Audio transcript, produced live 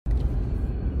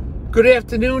Good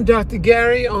afternoon, Dr.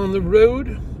 Gary on the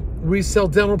road. We sell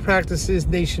dental practices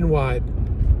nationwide.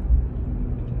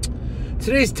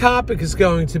 Today's topic is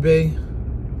going to be,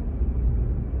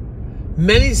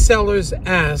 many sellers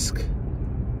ask,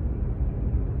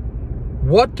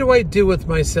 what do I do with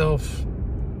myself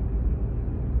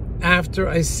after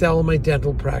I sell my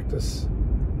dental practice?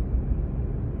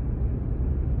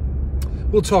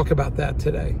 We'll talk about that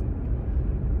today.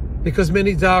 Because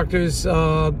many doctors,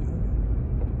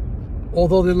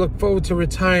 although they look forward to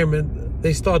retirement,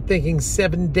 they start thinking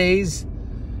 7 days,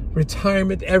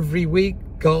 retirement every week,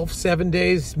 golf 7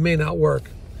 days may not work.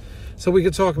 So we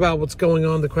could talk about what's going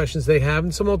on, the questions they have,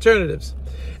 and some alternatives.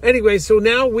 Anyway, so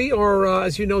now we are,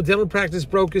 as you know, dental practice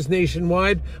brokers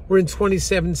nationwide. We're in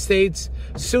 27 states,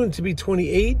 soon to be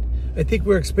 28. I think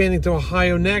we're expanding to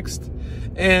Ohio next.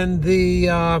 And we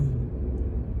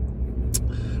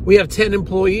have 10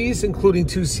 employees, including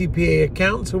 2 CPA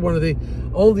accountants. We're one of the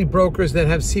only brokers that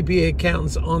have CPA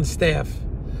accountants on staff.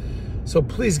 So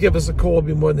please give us a call. I'll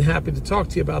be more than happy to talk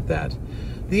to you about that.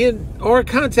 Our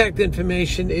contact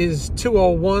information is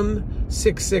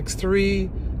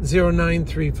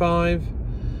 201-663-0935.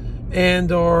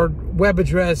 And our web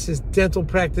address is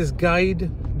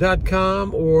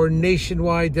dentalpracticeguide.com or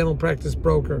Nationwide Dental Practice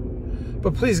Broker.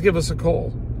 But please give us a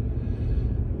call.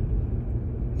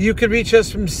 You can reach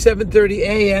us from 7:30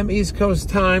 a.m. East Coast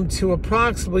time to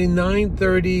approximately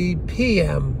 9:30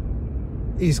 p.m.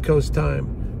 East Coast time.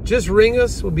 Just ring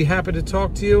us. We'll be happy to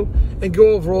talk to you and go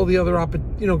over all the other,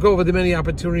 go over the many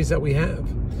opportunities that we have.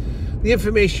 The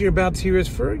information you're about to hear is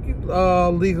for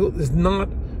is not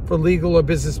for legal or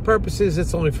business purposes.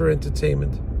 It's only for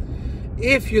entertainment.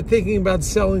 If you're thinking about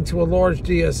selling to a large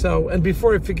DSO, and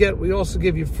before I forget, we also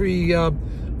give you free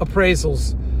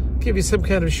appraisals. Give you some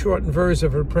kind of shortened version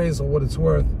of appraisal, what it's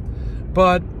worth.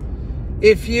 But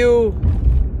if you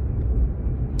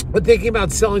are thinking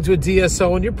about selling to a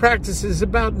DSO and your practice is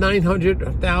about 900,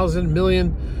 1,000,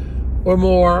 million or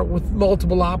more with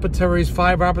multiple operatories,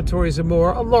 5 operatories or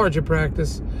more, a larger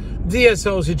practice,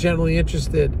 DSOs are generally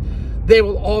interested. They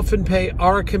will often pay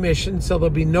our commission, so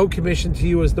there'll be no commission to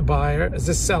you as the buyer, as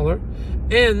the seller,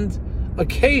 and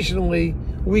occasionally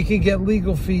we can get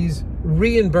legal fees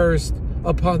reimbursed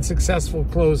upon successful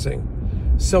closing.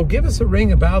 So give us a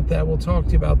ring about that. We'll talk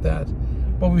to you about that.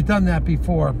 But we've done that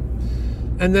before,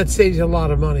 and that saves you a lot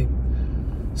of money.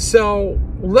 So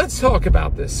let's talk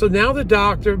about this. So now the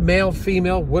doctor, male,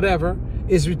 female, whatever,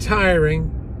 is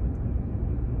retiring,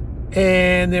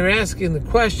 and they're asking the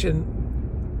question,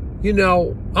 I'm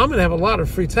going to have a lot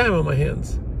of free time on my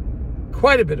hands,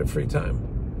 quite a bit of free time.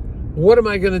 What am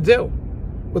I going to do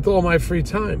with all my free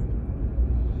time?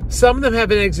 Some of them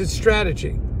have an exit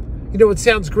strategy. It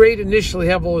sounds great initially,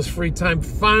 have all this free time,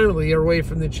 finally you're away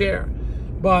from the chair.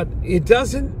 But it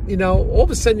doesn't, all of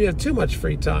a sudden you have too much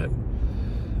free time.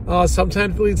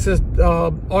 Sometimes it leads to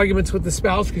arguments with the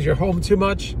spouse because you're home too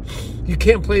much. You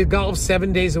can't play golf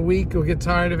 7 days a week, you'll get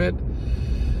tired of it.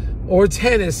 Or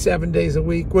tennis 7 days a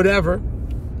week, whatever.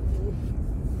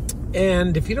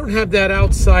 And if you don't have that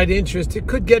outside interest, it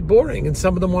could get boring, and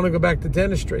some of them want to go back to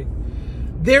dentistry.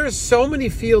 There are so many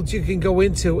fields you can go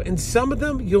into, and some of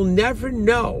them you'll never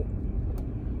know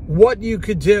what you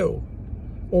could do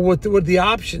or what the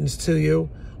options to you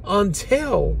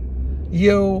until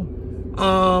you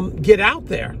get out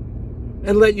there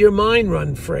and let your mind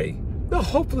run free. Now,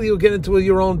 hopefully you'll get into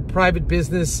your own private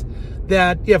business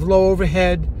that you have low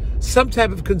overhead, some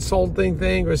type of consulting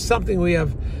thing or something we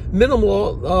have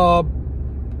minimal,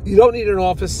 you don't need an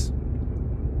office.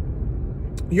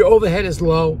 Your overhead is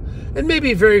low, and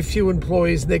maybe very few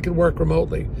employees, and they can work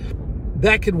remotely.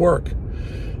 That could work.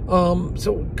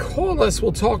 So call us.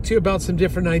 We'll talk to you about some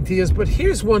different ideas. But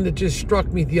here's one that just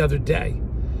struck me the other day.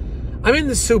 I'm in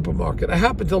the supermarket. I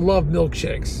happen to love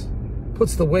milkshakes.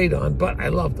 Puts the weight on, but I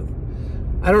love them.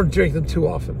 I don't drink them too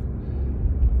often.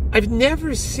 I've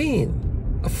never seen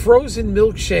a frozen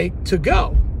milkshake to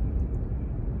go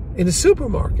in a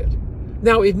supermarket.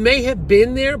 Now, it may have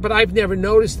been there, but I've never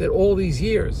noticed it all these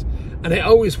years. And I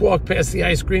always walk past the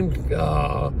ice cream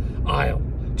aisle,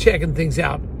 checking things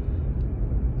out.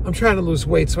 I'm trying to lose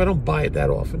weight, so I don't buy it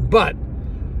that often. But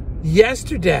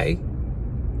yesterday,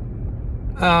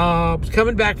 I was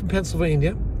coming back from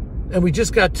Pennsylvania, and we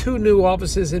just got 2 new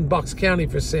offices in Bucks County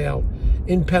for sale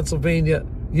in Pennsylvania.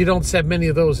 You don't have many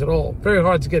of those at all. Very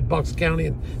hard to get Bucks County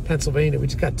in Pennsylvania. We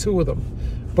just got 2 of them,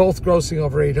 both grossing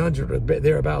over 800 or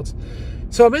thereabouts.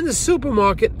 So I'm in the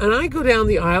supermarket, and I go down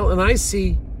the aisle, and I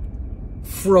see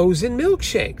frozen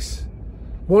milkshakes.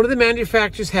 One of the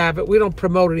manufacturers have it. We don't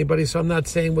promote anybody, so I'm not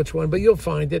saying which one, but you'll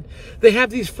find it. They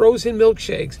have these frozen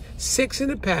milkshakes, 6 in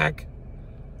a pack,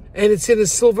 and it's in a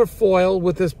silver foil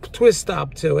with a twist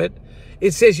top to it.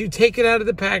 It says you take it out of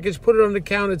the package, put it on the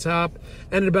countertop,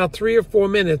 and in about 3 or 4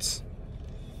 minutes,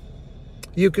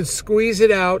 you can squeeze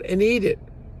it out and eat it.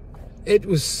 It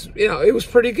was, it was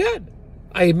pretty good.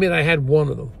 I admit I had one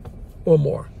of them or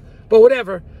more. But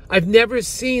whatever, I've never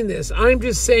seen this. I'm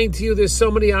just saying to you, there's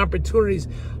so many opportunities.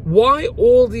 Why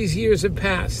all these years have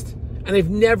passed, and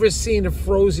I've never seen a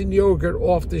frozen yogurt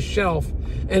off the shelf.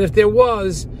 And if there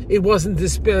was, it wasn't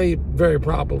displayed very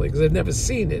properly because I've never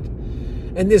seen it.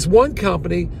 And this one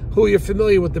company, who you're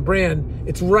familiar with the brand,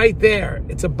 it's right there.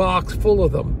 It's a box full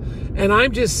of them. And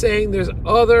I'm just saying there's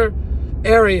other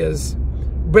areas,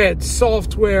 bread,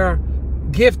 software,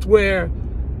 giftware,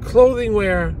 clothing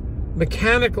wear,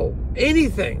 mechanical,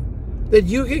 anything that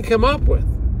you can come up with.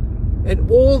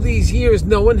 And all these years,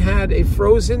 no one had a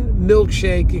frozen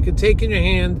milkshake you could take in your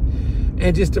hand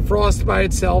and just defrost by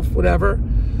itself, whatever,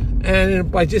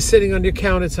 and by just sitting on your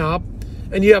countertop,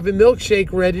 and you have a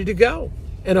milkshake ready to go.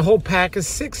 And a whole pack of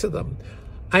 6 of them.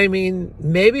 I mean,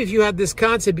 maybe if you had this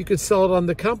concept, you could sell it on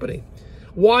the company.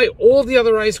 Why all the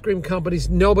other ice cream companies,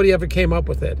 nobody ever came up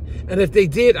with it. And if they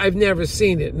did, I've never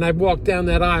seen it. And I've walked down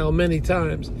that aisle many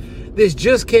times. This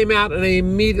just came out and I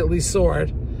immediately saw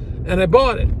it and I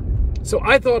bought it. So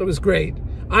I thought it was great.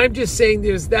 I'm just saying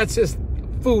that's just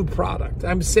food product.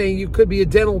 I'm saying you could be a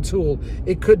dental tool.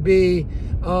 It could be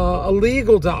a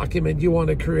legal document you want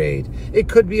to create. It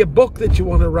could be a book that you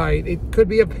want to write. It could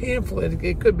be a pamphlet.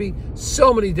 It could be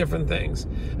so many different things.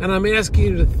 And I'm asking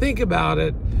you to think about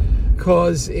it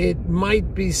because it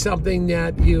might be something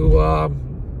that you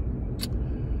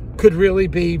could really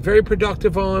be very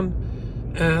productive on.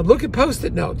 Look at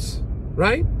Post-it notes,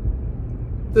 right?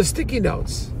 The sticky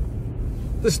notes.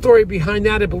 The story behind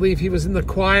that, I believe he was in the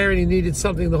choir and he needed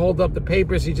something to hold up the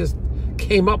papers. He just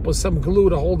came up with some glue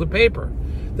to hold the paper.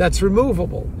 That's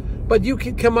removable. But you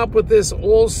can come up with this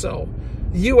also.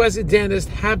 You as a dentist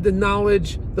have the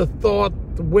knowledge, the thought,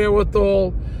 the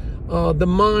wherewithal, the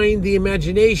mind, the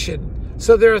imagination.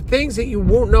 So there are things that you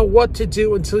won't know what to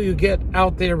do until you get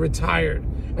out there retired.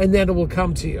 And then it will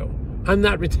come to you. I'm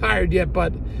not retired yet,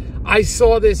 but I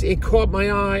saw this. It caught my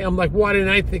eye. I'm like, why didn't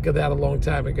I think of that a long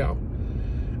time ago?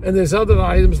 And there's other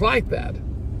items like that.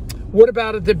 What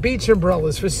about the beach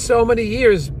umbrellas? For so many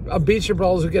years, beach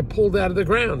umbrellas would get pulled out of the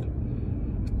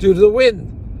ground due to the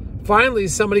wind. Finally,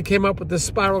 somebody came up with the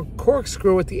spiral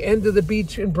corkscrew at the end of the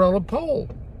beach umbrella pole.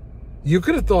 You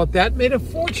could have thought that, made a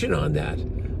fortune on that.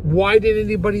 Why didn't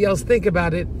anybody else think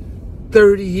about it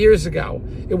 30 years ago?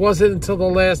 It wasn't until the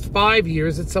last 5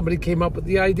 years that somebody came up with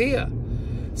the idea.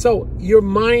 So your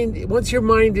mind, once your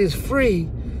mind is free,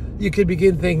 you can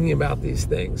begin thinking about these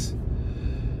things.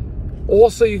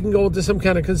 Also, you can go into some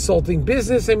kind of consulting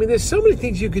business. I mean, there's so many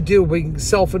things you could do being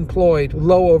self-employed,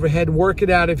 low overhead, work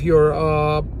it out of your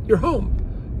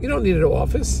home. You don't need an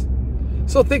office.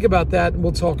 So think about that, and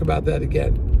we'll talk about that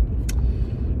again.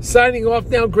 Signing off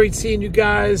now. Great seeing you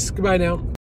guys. Goodbye now.